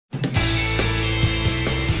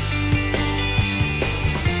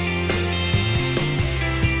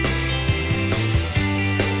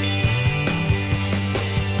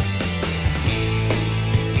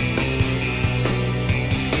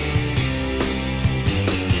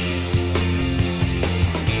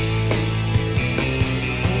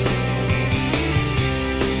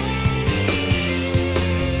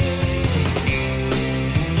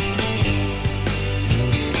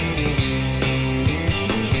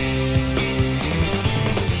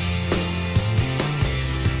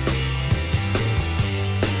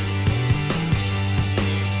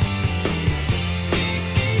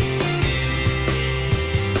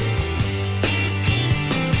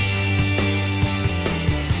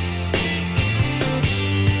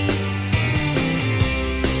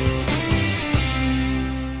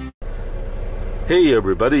Hey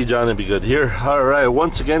everybody, Johnny Be Good here. Alright,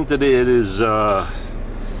 once again today it is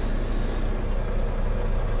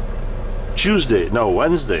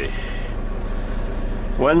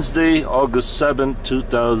Wednesday, August 7th,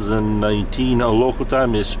 2019. Our local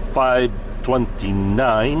time is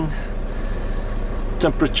 5:29.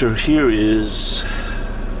 Temperature here is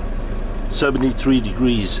 73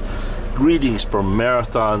 degrees. Greetings from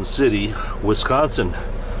Marathon City, Wisconsin.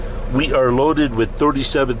 We are loaded with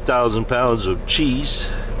 37,000 pounds of cheese.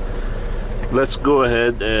 Let's go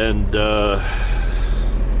ahead and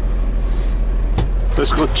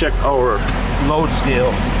let's go check our load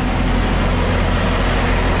scale.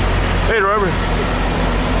 Hey, driver.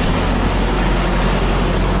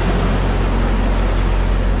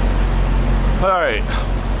 Alright,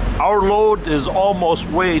 our load is almost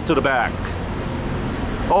way to the back.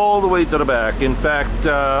 All the way to the back. In fact,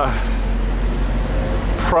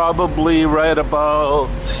 probably right about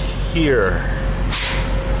here.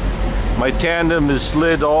 My tandem is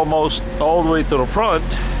slid almost all the way to the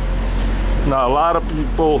front. Now a lot of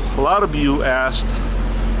you asked,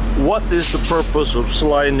 what is the purpose of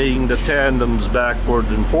sliding the tandems backward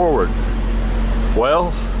and forward?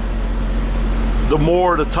 Well, the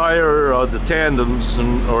more the tandems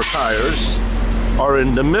or tires are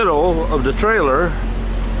in the middle of the trailer,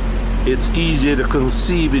 it's easy to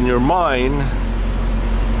conceive in your mind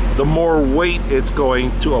the more weight it's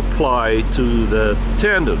going to apply to the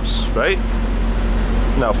tandems, right?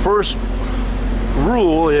 Now, first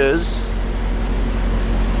rule is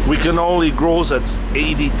we can only gross at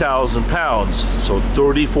 80,000 pounds. So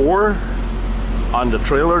 34 on the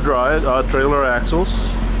trailer axles,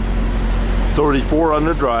 34 on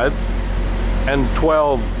the drive, and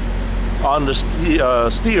 12 on the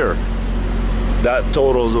steer. That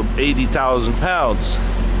totals of 80,000 pounds.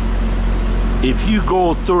 If you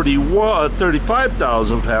go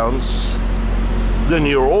 35,000 pounds, then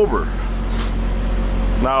you're over.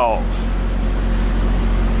 Now,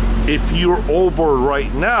 if you're over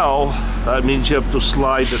right now, that means you have to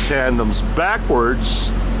slide the tandems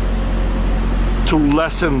backwards to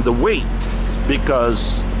lessen the weight.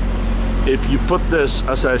 Because if you put this,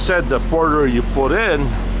 as I said, the further you put in,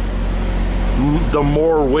 the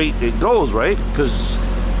more weight it goes, right? Because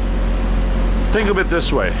think of it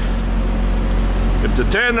this way. If the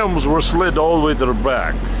tandems were slid all the way to the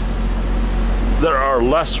back, there are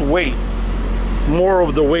less weight. More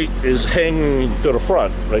of the weight is hanging to the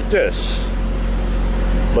front, like this.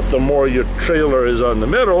 But the more your trailer is on the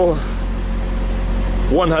middle,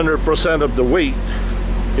 100% of the weight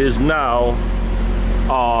is now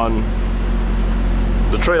on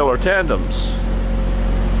the trailer tandems.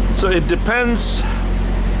 So it depends.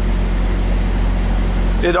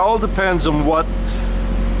 It all depends on what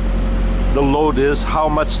the load is, how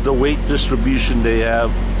much the weight distribution they have.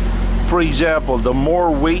 For example, the more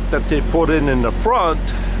weight that they put in the front,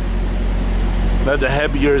 now the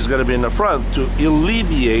heavier is going to be in the front. To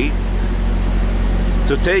alleviate,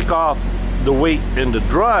 to take off the weight in the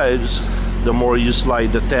drives, the more you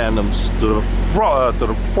slide the tandems to the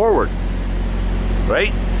forward,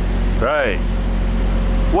 right? Right.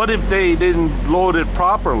 What if they didn't load it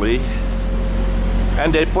properly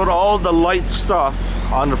and they put all the light stuff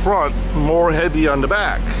on the front, more heavy on the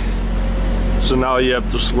back? So now you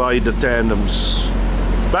have to slide the tandems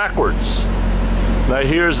backwards. Now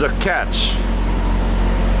here's the catch.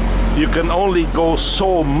 You can only go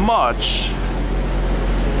so much,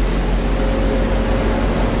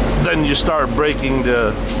 then you start breaking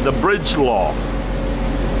the bridge law.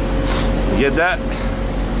 Get that?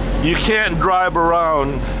 You can't drive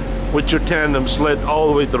around with your tandem slid all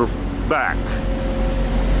the way to the back.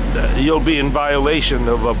 You'll be in violation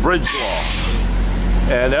of a bridge law,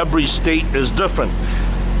 and every state is different.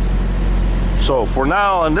 So for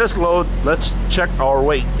now on this load, let's check our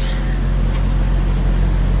weight.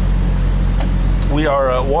 We are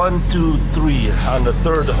at 1, 2, 3 on the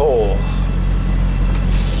third hole.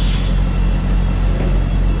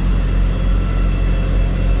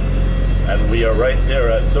 And we are right there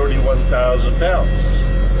at 31,000 pounds.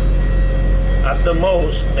 At the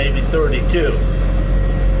most, maybe 32.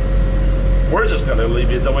 We're just going to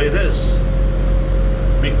leave it the way it is,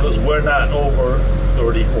 because we're not over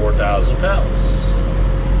 34,000 pounds.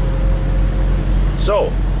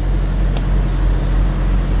 So,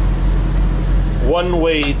 one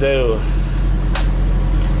way to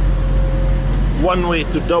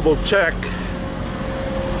double check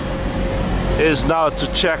is now to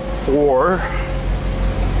check for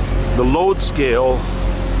the load scale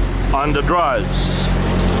on the drives.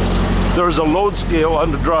 There's a load scale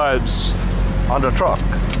on the drives on the truck.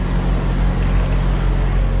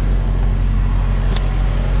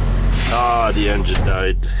 Ah, the engine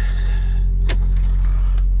died.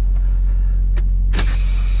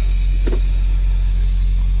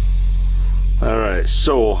 Alright,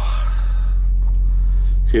 so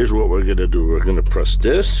here's what we're gonna do. We're gonna press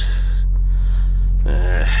this.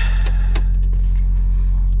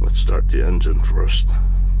 Let's start the engine first.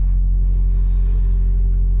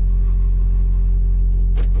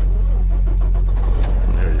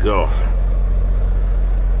 There you go.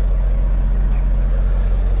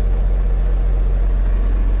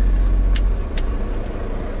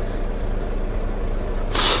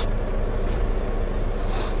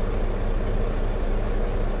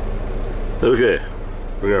 Okay,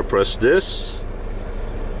 we're gonna press this.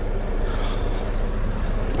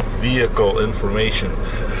 Vehicle information.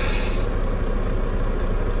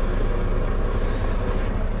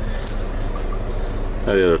 I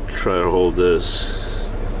gotta try to hold this.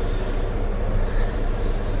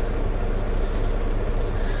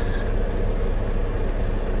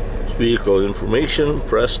 Vehicle information,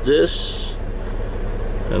 press this,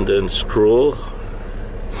 and then scroll.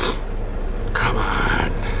 Come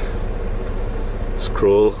on.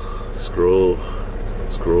 Scroll, scroll,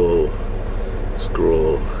 scroll,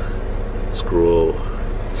 scroll, scroll.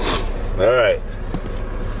 All right.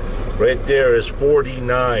 Right there is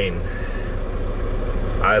 49.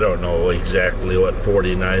 I don't know exactly what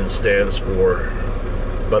 49 stands for,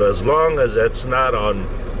 but as long as it's not on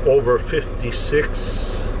over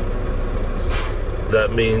 56,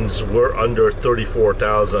 that means we're under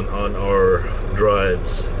 34,000 on our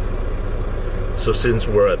drives. So since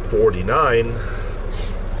we're at 49,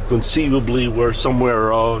 conceivably we're somewhere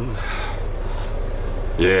around,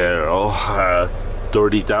 yeah,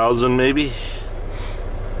 30,000 maybe.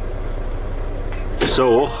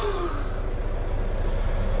 So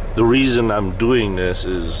the reason I'm doing this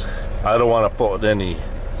is I don't want to put any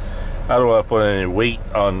weight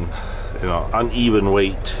on, you know, uneven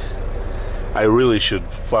weight. I really should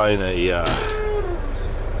find a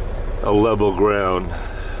level ground.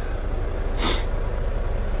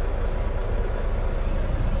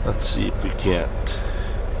 Let's see if we can't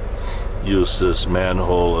use this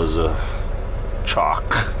manhole as a chalk.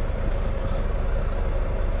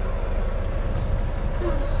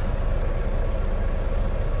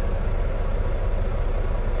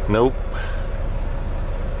 Nope.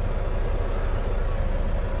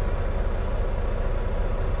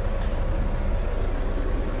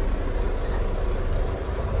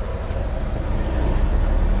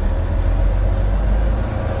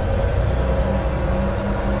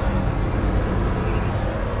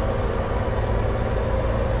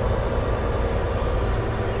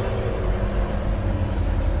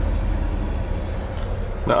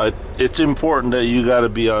 Now, it's important that you got to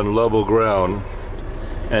be on level ground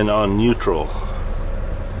and on neutral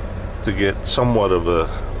to get somewhat of a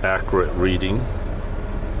accurate reading.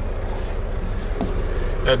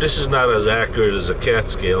 Now, this is not as accurate as a cat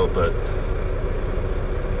scale, but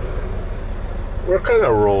we're kind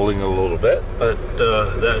of rolling a little bit, but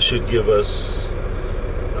that should give us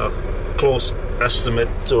a close estimate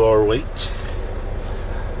to our weight.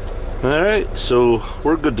 Alright, so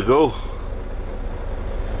we're good to go.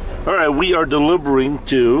 Alright, we are delivering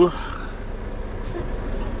to,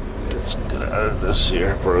 let's get out of this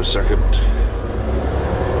here for a second.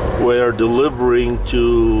 We are delivering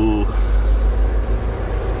to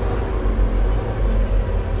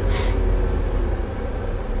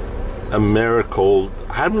Americold.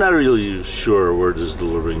 I'm not really sure where this is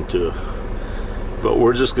delivering to, but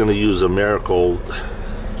we're just going to use Americold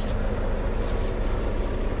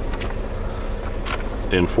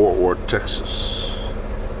in Fort Worth, Texas.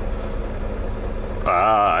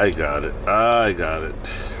 Ah, I got it. I got it.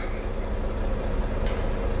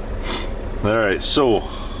 Alright, so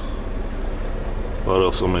what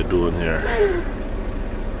else am I doing here?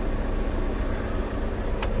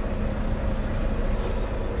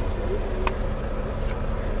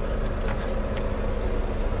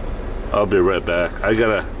 I'll be right back. I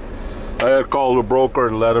gotta call the broker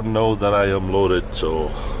and let him know that I am loaded,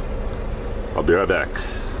 so I'll be right back.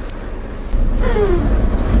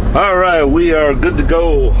 Alright, we are good to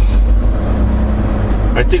go.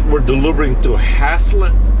 I think we're delivering to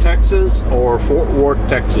Haslett, Texas, or Fort Worth,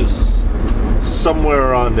 Texas.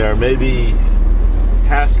 Somewhere around there. Maybe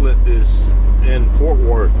Haslett is in Fort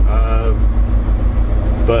Worth.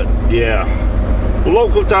 But yeah.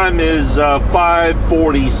 Local time is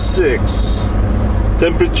 5:46.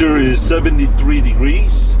 Temperature is 73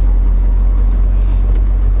 degrees.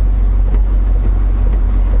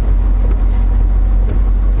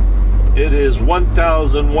 It is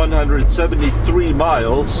 1,173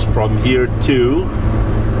 miles from here to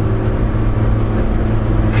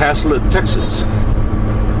Haslett, Texas.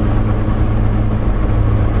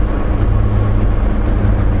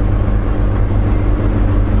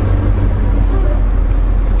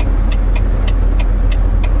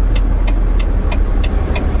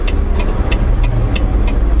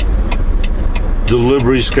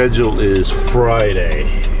 Delivery schedule is Friday.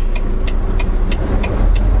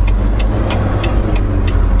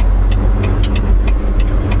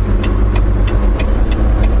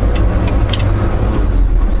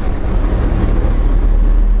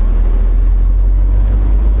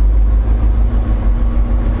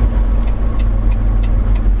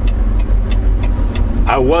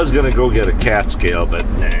 I was gonna go get a cat scale, but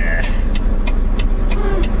nah.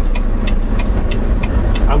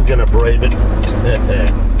 I'm gonna brave it.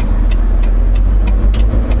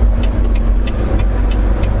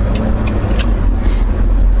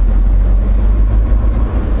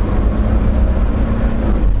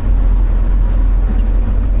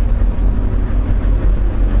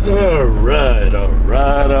 All right, all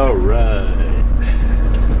right, all right.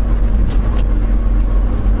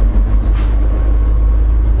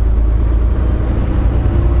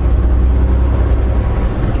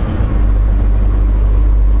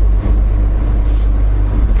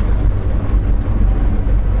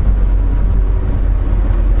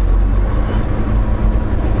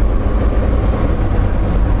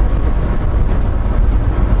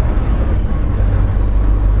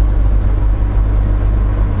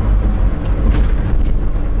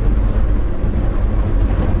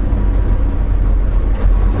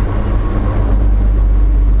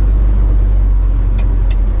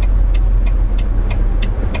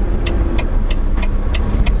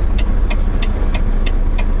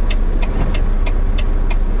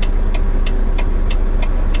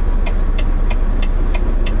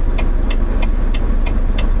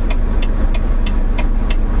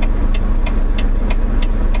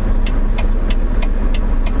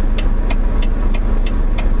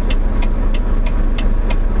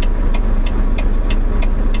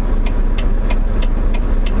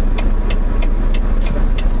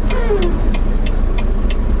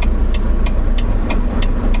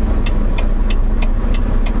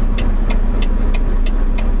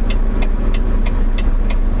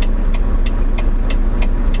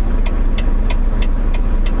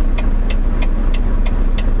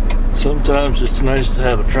 Sometimes it's nice to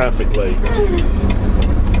have a traffic light.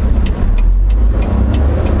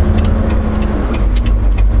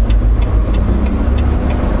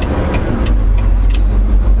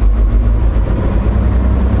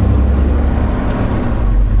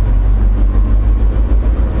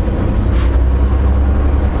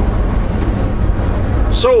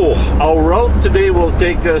 So, our route today will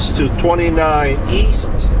take us to 29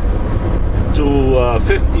 East, to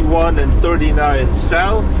 51 and 39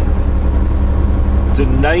 South, to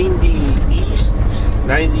 90 East,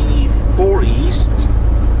 94 East,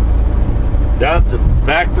 down to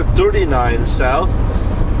back to 39 South,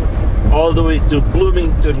 all the way to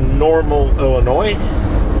Bloomington, Normal, Illinois.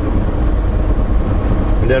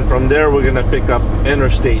 And then from there we're going to pick up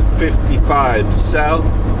Interstate 55 South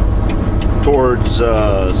towards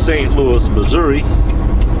St. Louis, Missouri.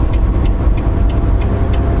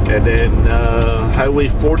 And then Highway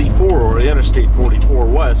 44 or Interstate 44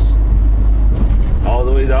 West, all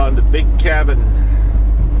the way down to Big Cabin,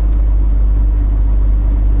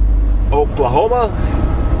 Oklahoma,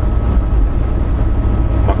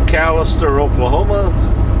 McAllister, Oklahoma,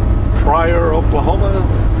 Pryor, Oklahoma.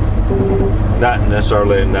 Not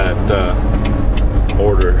necessarily in that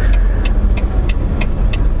order.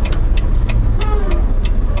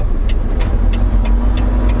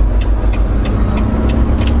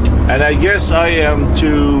 And I guess I am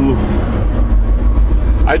to.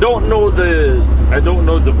 I don't know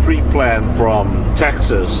the pre-plan from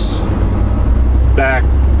Texas back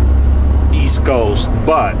East Coast,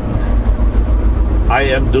 but I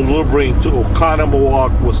am delivering to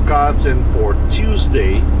Oconomowoc, Wisconsin for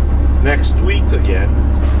Tuesday next week again.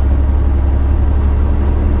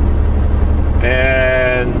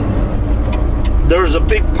 And there's a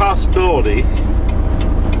big possibility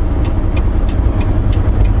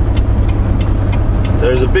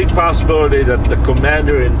that the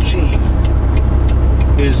Commander-in-Chief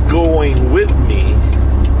is going with me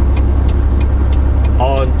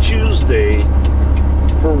on Tuesday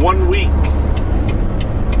for 1 week.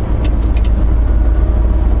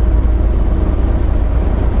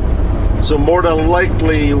 So more than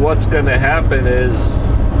likely what's going to happen is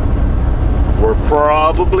we're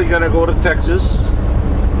probably going to go to Texas.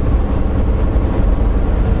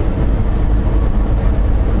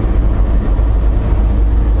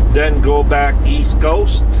 Then go back East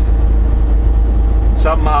Coast,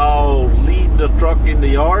 somehow leave the truck in the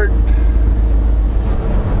yard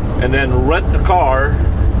and then rent a car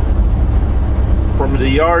from the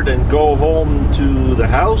yard and go home to the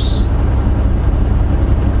house.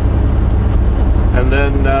 And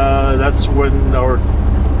then that's when our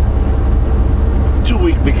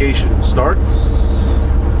 2-week vacation starts.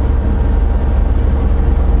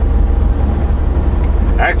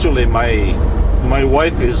 Actually, my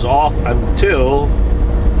wife is off until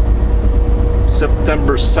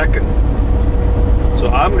September 2nd. So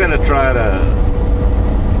I'm gonna try to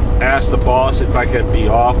ask the boss if I can be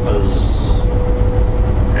off as,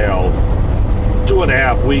 you know,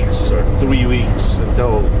 2.5 weeks or 3 weeks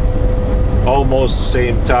until almost the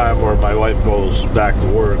same time where my wife goes back to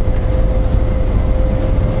work.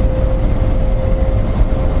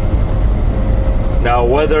 Now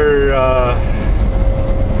whether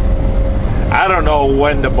I don't know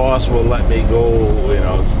when the boss will let me go, you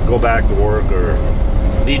know, go back to work or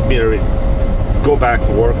need me to go back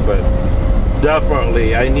to work, but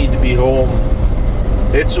definitely I need to be home.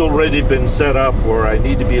 It's already been set up where I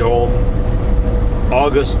need to be home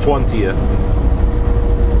August 20th.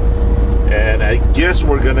 And I guess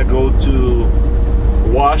we're gonna go to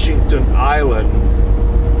Washington Island,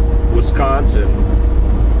 Wisconsin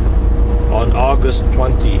on August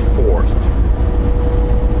 24th.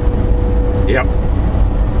 Yep.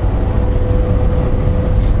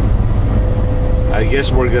 I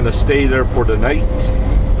guess we're gonna stay there for the night.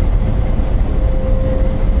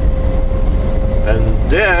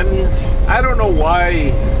 And then, I don't know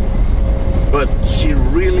why, but she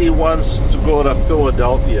really wants to go to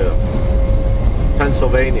Philadelphia,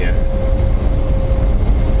 Pennsylvania.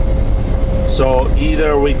 So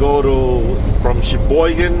either we go from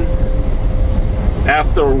Sheboygan,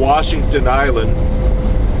 after Washington Island,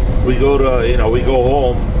 we go to, you know, we go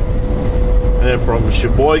home, and then from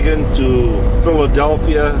Sheboygan to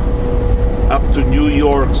Philadelphia, up to New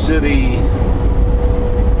York City,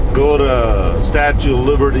 go to Statue of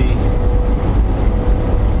Liberty,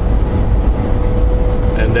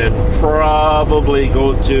 and then probably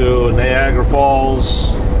go to Niagara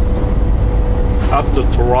Falls, up to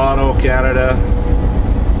Toronto, Canada,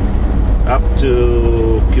 up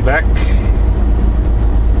to Quebec,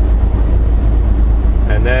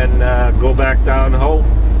 and then go back down home.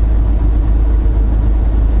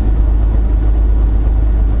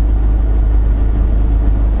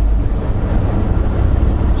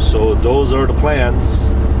 So those are the plans.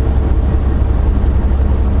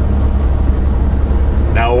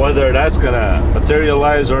 Now whether that's gonna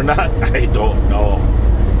materialize or not, I don't know.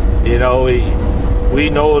 You know, we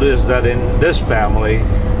notice that in this family,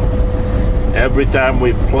 every time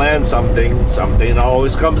we plan something, something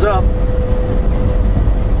always comes up.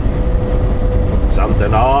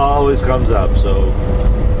 Something always comes up, so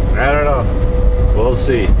I don't know. We'll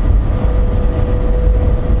see.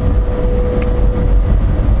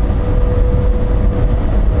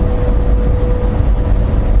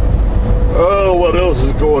 Oh, what else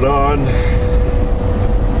is going on?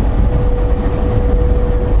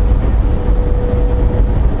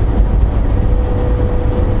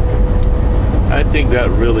 I think that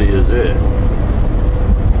really is it.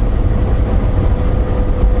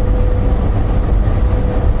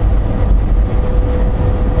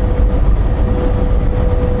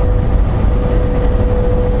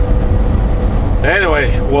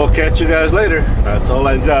 Anyway, we'll catch you guys later. That's all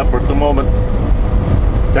I've got for the moment.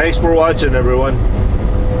 Thanks for watching, everyone.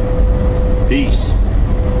 Peace.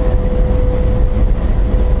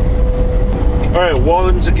 Alright,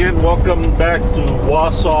 once again, welcome back to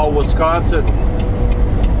Wausau, Wisconsin.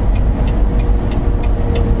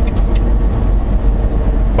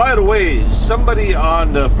 By the way, somebody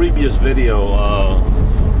on the previous video,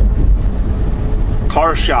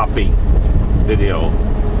 car shopping video,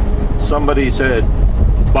 somebody said,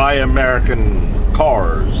 buy American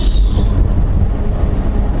cars.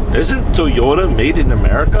 Isn't Toyota made in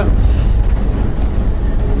America?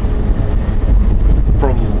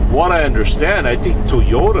 From what I understand, I think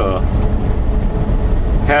Toyota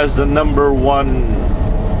has the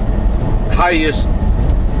 #1 highest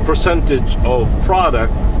percentage of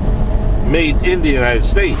product made in the United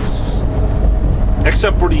States,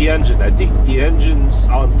 except for the engine. I think the engines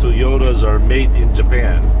on Toyotas are made in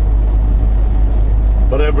Japan,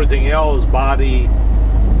 but everything else, body,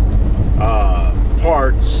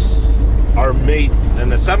 parts, are made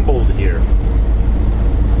and assembled here.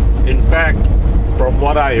 In fact, from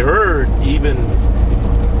what I heard, even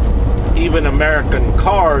American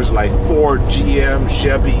cars like Ford, GM,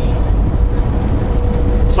 Chevy,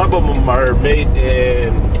 some of them are made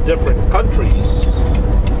in different countries,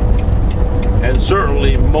 and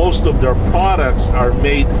certainly most of their products are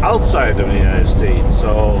made outside of the United States.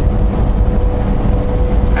 So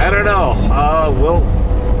I don't know.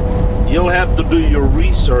 You'll have to do your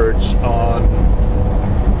research on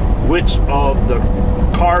which of the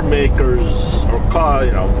car makers or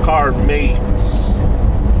car makes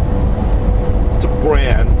to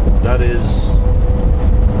brand that is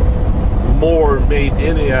more made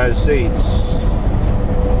in the United States.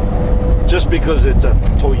 Just because it's a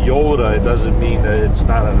Toyota, it doesn't mean that it's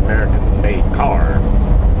not an American-made car.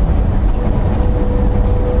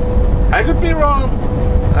 I could be wrong.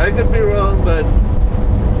 But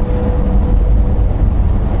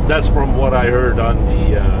that's from what I heard on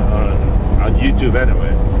the on YouTube anyway,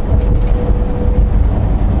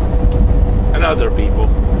 and other people.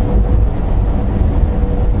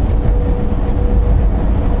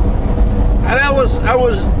 And I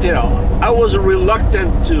was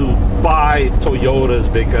reluctant to buy Toyotas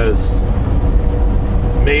because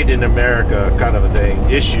made in America kind of a thing,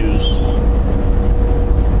 issues.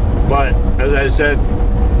 But as I said,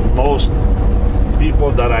 most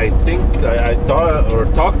people that I think I thought or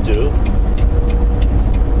talked to,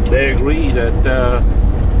 they agree that,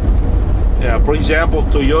 for example,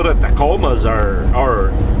 Toyota Tacomas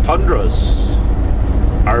or Tundras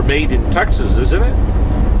are made in Texas, isn't it?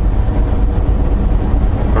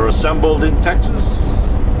 Or assembled in Texas.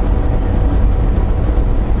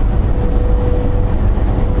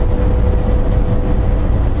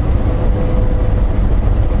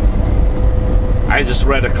 I just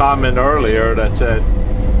read a comment earlier that said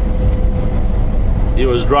he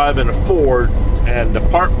was driving a Ford and the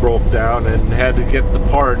part broke down and had to get the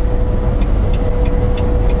part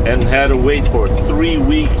and had to wait for 3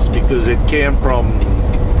 weeks because it came from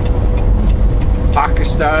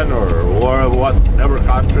Pakistan or whatever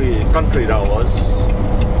country that was.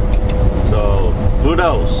 So who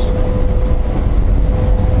knows?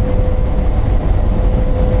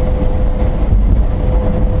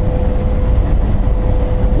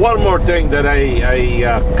 One more thing that I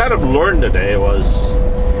kind of learned today was,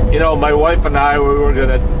 my wife and I,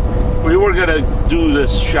 we were gonna do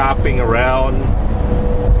this shopping around,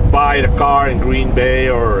 buy the car in Green Bay,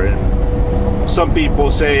 or some people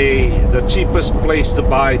say the cheapest place to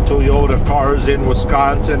buy Toyota cars in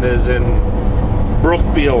Wisconsin is in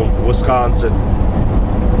Brookfield, Wisconsin.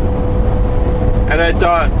 And I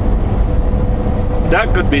thought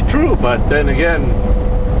that could be true, but then again,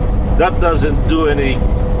 that doesn't do any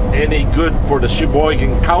good for the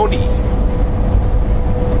Sheboygan County.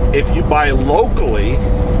 If you buy locally,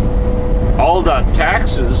 all the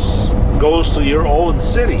taxes goes to your own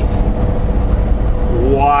city.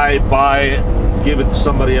 Why buy it and give it to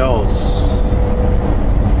somebody else?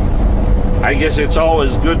 I guess it's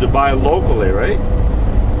always good to buy locally, right?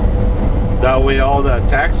 That way all the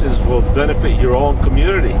taxes will benefit your own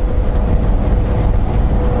community.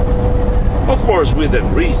 Of course,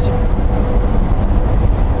 within reason.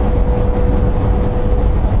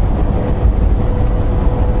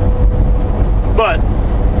 But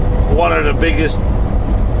one of the biggest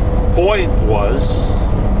point was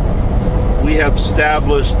we have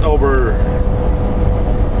established over,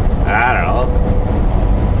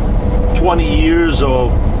 20 years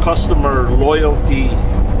of customer loyalty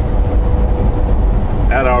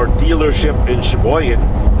at our dealership in Sheboygan.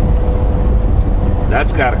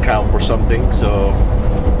 That's got to count for something, so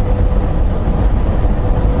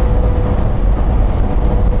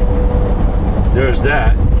there's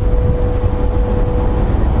that.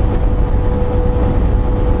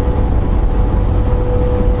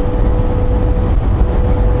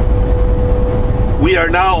 We are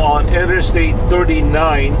now on Interstate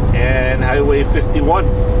 39 and Highway 51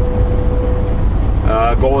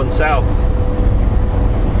 going south,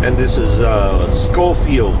 and this is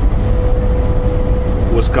Schofield,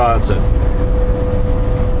 Wisconsin.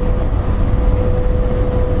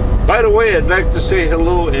 By the way, I'd like to say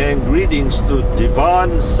hello and greetings to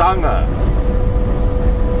Divan Sanga.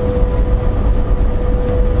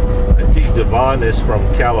 I think Divan is from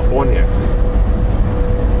California.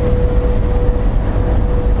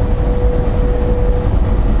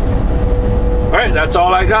 Alright, that's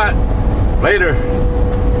all I got. Later.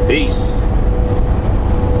 Peace.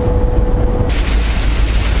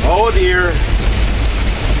 Oh dear.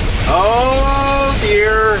 Oh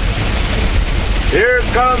dear. Here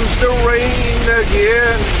comes the rain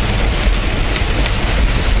again.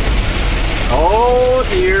 Oh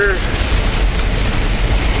dear.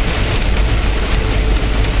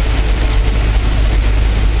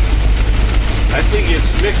 I think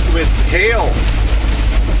it's mixed with hail.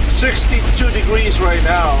 62 degrees right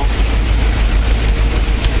now.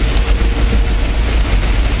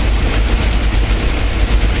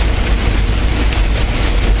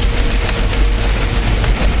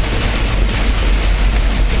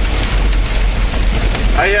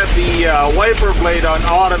 wiper blade on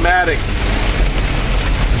automatic.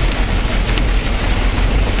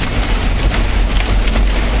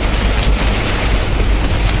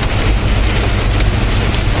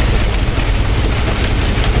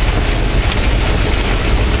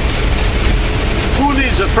 Who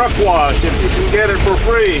needs a truck wash if you can get it for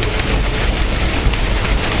free?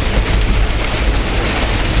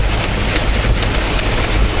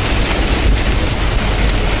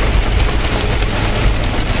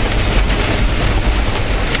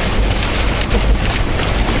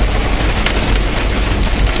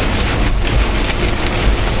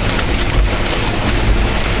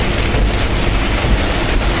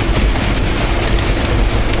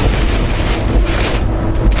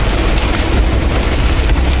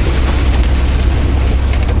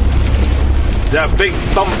 That big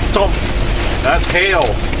thump, that's hail.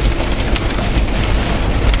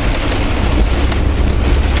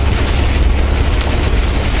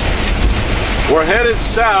 We're headed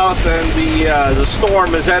south and the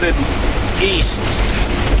storm is headed east.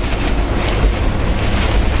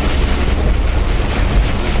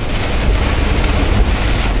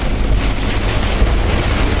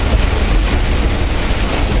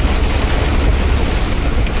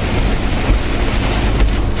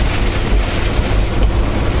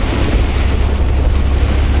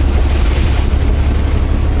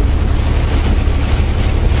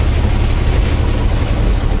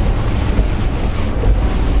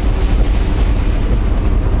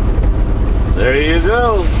 There you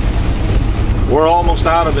go. We're almost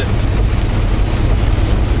out of it.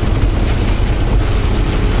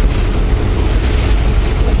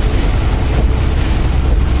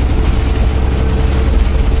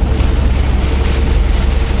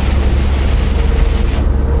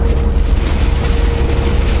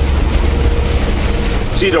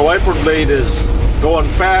 See, the wiper blade is going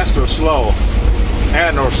fast or slow,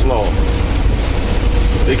 or slow,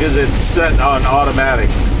 because it's set on automatic.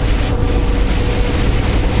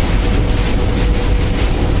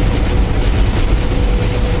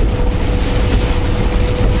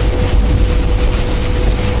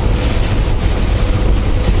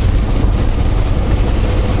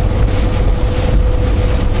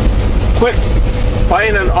 Quick,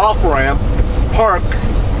 find an off-ramp, park,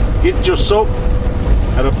 get your soap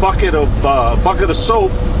and a bucket of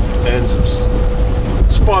soap and some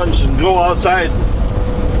sponge and go outside,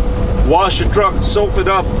 wash your truck, soap it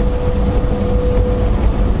up,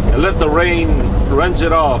 and let the rain rinse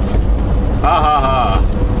it off. Ha ha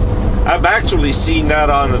ha. I've actually seen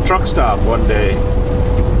that on a truck stop one day.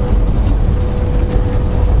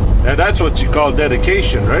 And that's what you call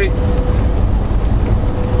dedication, right?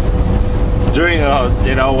 During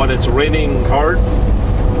you know, when it's raining hard,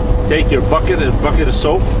 take your bucket and bucket of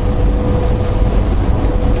soap,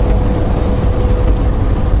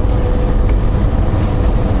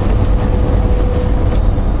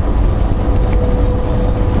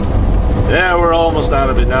 yeah, we're almost out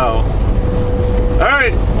of it now.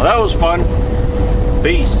 Alright, well, that was fun.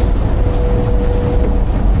 Peace.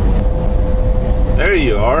 There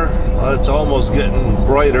you are. Well, it's almost getting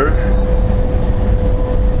brighter.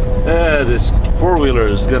 This four-wheeler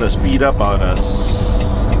is gonna speed up on us.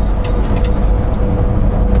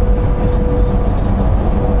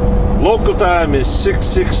 Local time is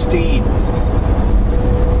 6:16.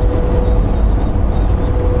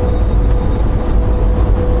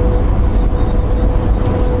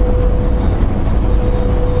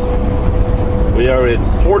 We are in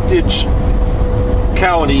Portage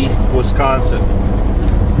County, Wisconsin.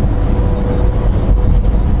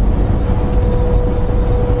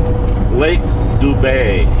 Lake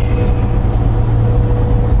Dubai.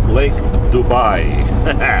 Lake Dubai.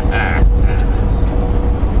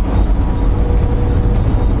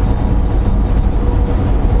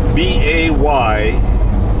 B-A-Y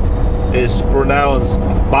is pronounced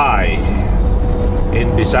Bai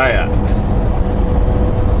in Bisaya.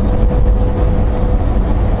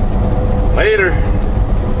 Later.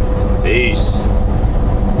 Peace.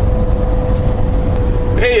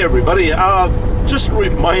 Hey everybody, just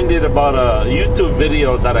reminded about a YouTube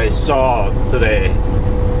video that I saw today,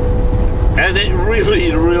 and it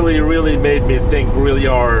really made me think really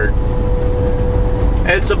hard.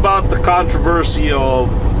 It's about the controversy of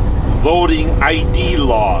voting ID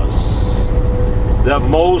laws that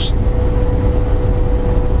most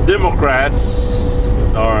Democrats,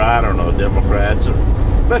 or I don't know, Democrats, or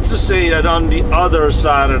let's just say that on the other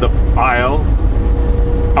side of the aisle,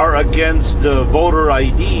 are against the voter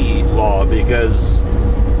ID law because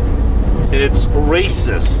it's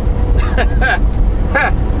racist.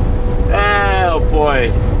 Oh boy.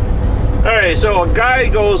 Alright, so a guy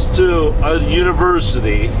goes to a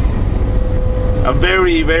university a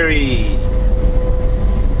very, very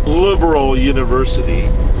liberal university,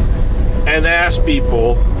 and asked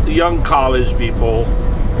people, young college people,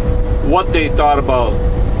 what they thought about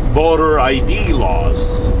voter ID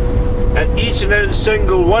laws. And each and every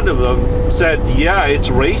single one of them said, yeah, it's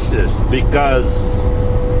racist because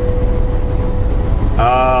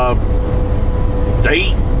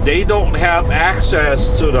they don't have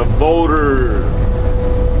access to the voter,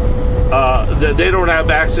 they don't have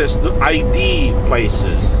access to ID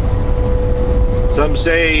places. Some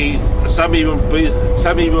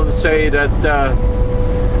even say that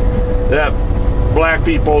that black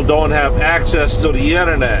people don't have access to the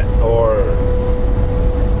internet, or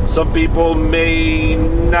some people may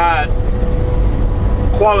not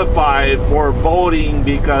qualify for voting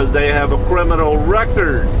because they have a criminal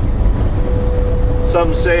record.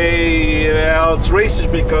 Some say, well, it's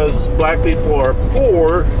racist because black people are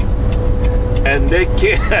poor and they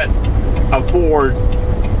can't afford,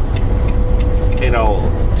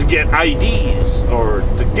 to get IDs, or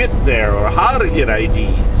to get there, or how to get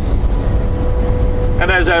IDs. And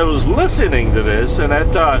as I was listening to this, and I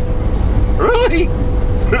thought, really?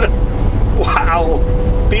 Wow,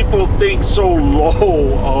 people think so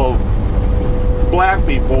low of black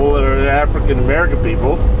people or African American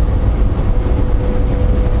people.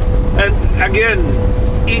 And again,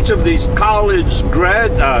 each of these college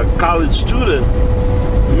student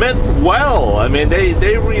meant well. I mean, they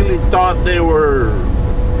really thought they were,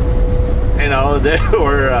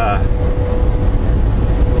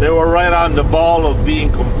 they were right on the ball of being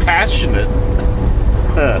compassionate.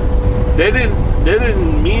 They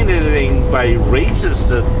didn't mean anything by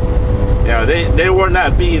racist. They were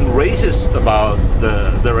not being racist about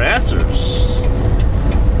their answers.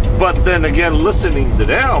 But then again, listening to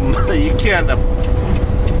them, you can't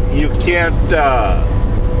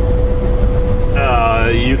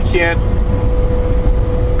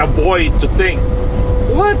avoid to think,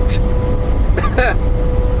 what?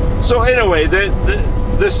 So anyway,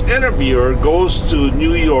 this interviewer goes to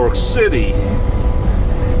New York City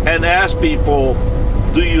and asks people,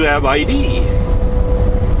 do you have ID?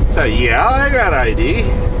 So, yeah, I got ID.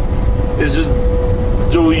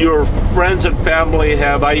 Do your friends and family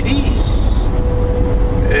have IDs?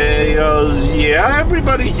 And he goes, yeah,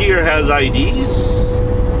 everybody here has IDs.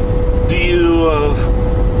 Do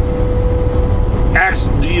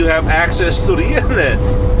you have access to the internet?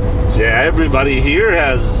 So, yeah, everybody here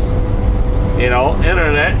has,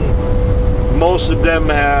 internet. Most of them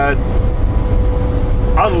had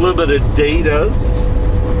unlimited datas.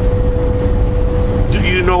 Do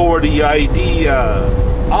you know where the ID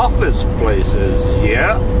office place is?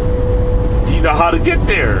 Yeah. Do you know how to get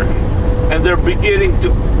there? And they're beginning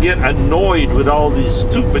to get annoyed with all these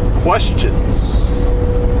stupid questions.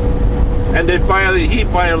 And he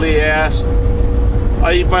finally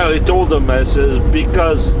told them, I says,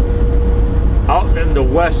 because out in the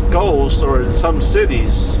West Coast or in some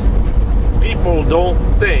cities, people don't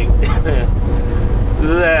think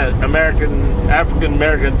that African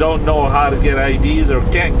American don't know how to get IDs, or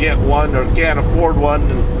can't get one, or can't afford one.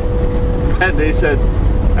 And they said,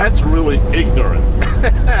 that's really ignorant.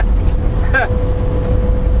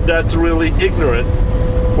 That's really ignorant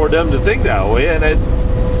for them to think that way, and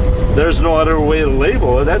there's no other way to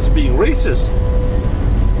label it. That's being racist.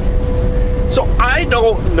 So I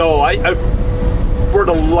don't know. I for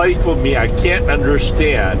the life of me, I can't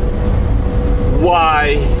understand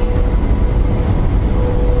why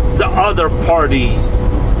the other party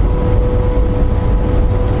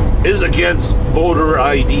is against voter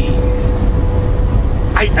ID.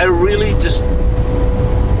 I really just,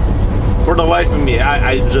 for the life of me,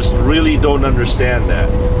 I just really don't understand that.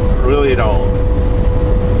 Really don't.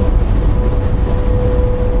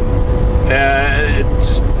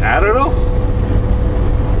 I don't know.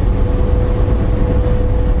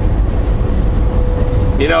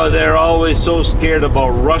 They're always so scared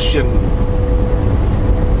about Russian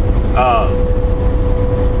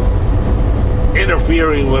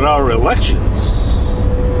interfering with our elections.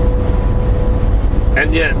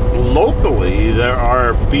 And yet, locally, there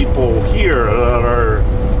are people here that are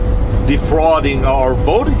defrauding our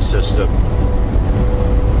voting system.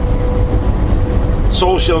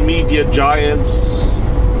 Social media giants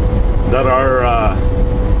that are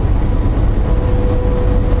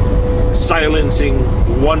silencing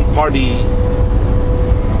one party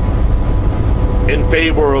in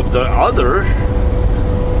favor of the other.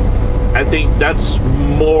 I think that's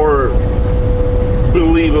more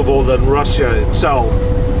believable than Russia itself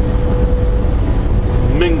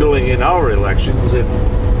mingling in our elections,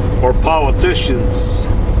 or politicians,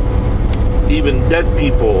 even dead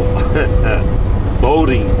people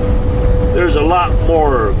voting. there's a lot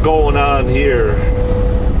more going on here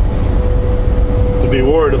to be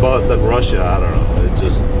worried about than Russia. I don't know. It's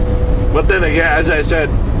just, but then again, as I said,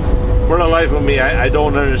 for the life of me, I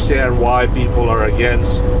don't understand why people are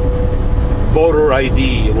against voter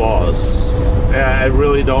ID laws. I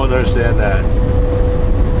really don't understand that.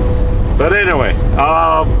 But anyway,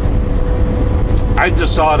 I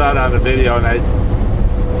just saw that on the video, and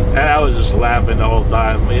I was just laughing the whole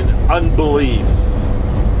time in unbelief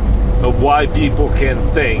of why people can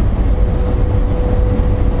think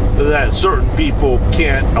that certain people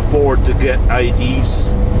can't afford to get IDs,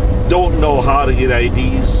 don't know how to get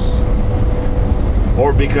IDs,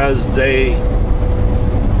 or because they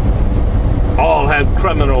all have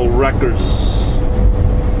criminal records.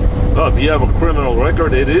 Well, if you have a criminal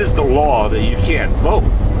record, it is the law that you can't vote.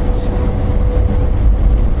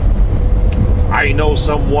 I know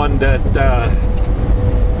someone that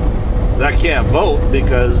can't vote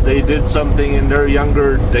because they did something in their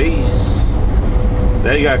younger days.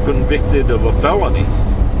 They got convicted of a felony,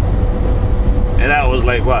 and that was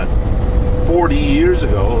like what, 40 years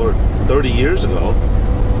ago or 30 years ago.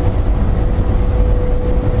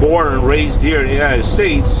 Born and raised here in the United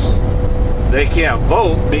States, they can't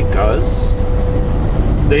vote because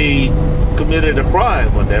they committed a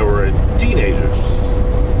crime when they were teenagers.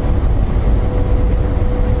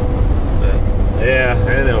 Yeah,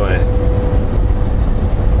 anyway.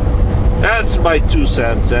 That's my 2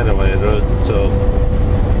 cents anyway. So,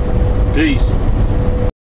 peace.